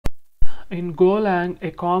In Golang, a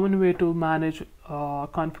common way to manage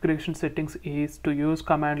configuration settings is to use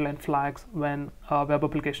command line flags when web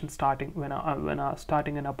application starting when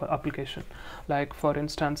starting an application. Like for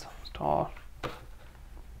instance, we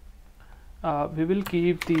will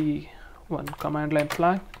keep the one command line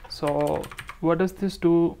flag. So what does this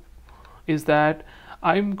do is that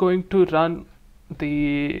I'm going to run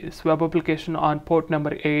the web application on port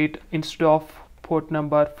number 8 instead of port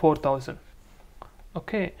number 4000.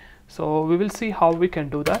 Okay, so we will see how we can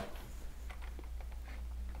do that.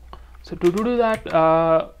 So to do that,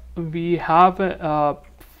 we have a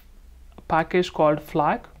package called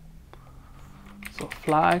flag. So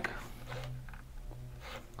flag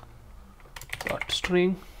dot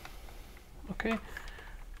string. Okay,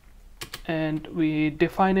 and we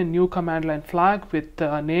define a new command line flag with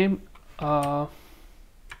the name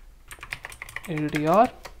LDR.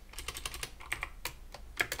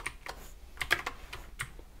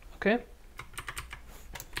 Okay,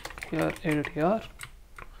 here LDR,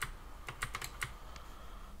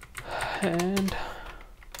 and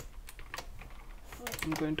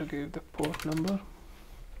I'm going to give the port number.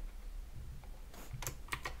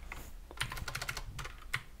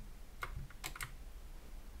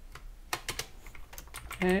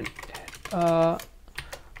 And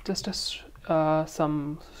just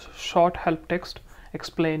some short help text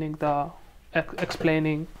explaining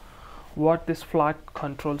what this flag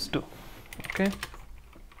controls do. Okay,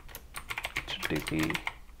 HTTP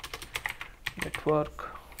network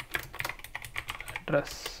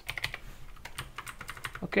address.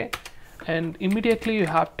 Okay, and immediately you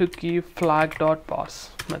have to give flag.parse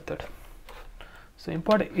method. So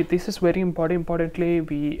this is very important.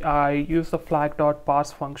 Importantly, I use the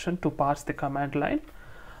flag.parse function to parse the command line.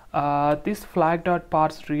 This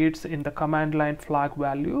flag.parse reads in the command line flag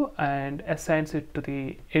value and assigns it to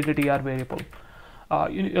the ADDR variable.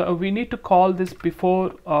 We need to call this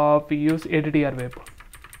before we use ADDR variable.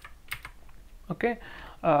 Okay,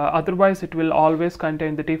 otherwise it will always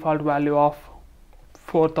contain the default value of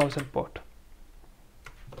 4000 port.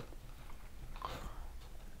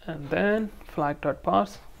 And then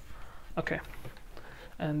flag.parse. Okay,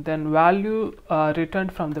 and then value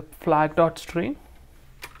returned from the flag.string.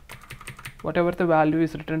 Whatever the value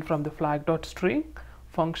is returned from the flag.string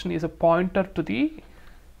function is a pointer to the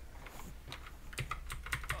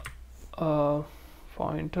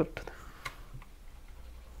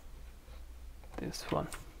this one,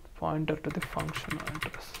 pointer to the function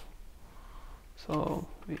address. So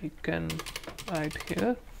we can write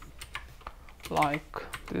here like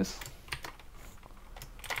this: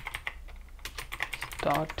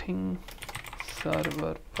 starting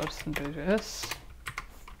server %s,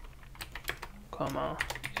 comma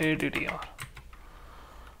ADDR.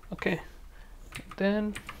 Okay,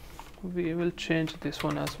 then we will change this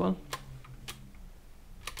one as well.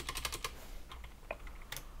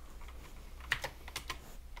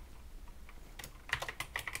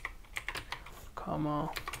 Comma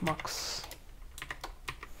mux.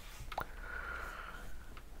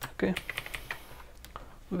 Okay,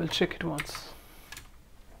 we will check it once.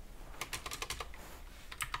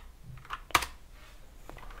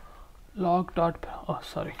 Log dot, oh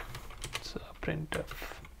sorry, it's a printf.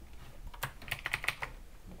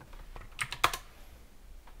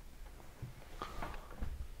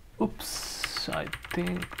 Oops, I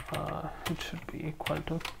think it should be equal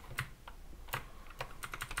to,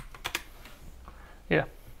 yeah,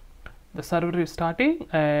 the server is starting,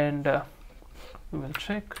 and we will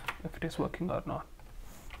check if it is working or not.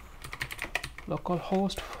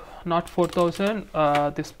 Localhost not 4000.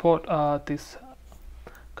 This port, this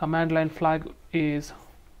command line flag is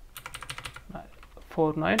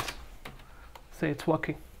 49. So it's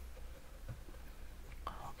working.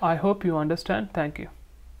 I hope you understand. Thank you.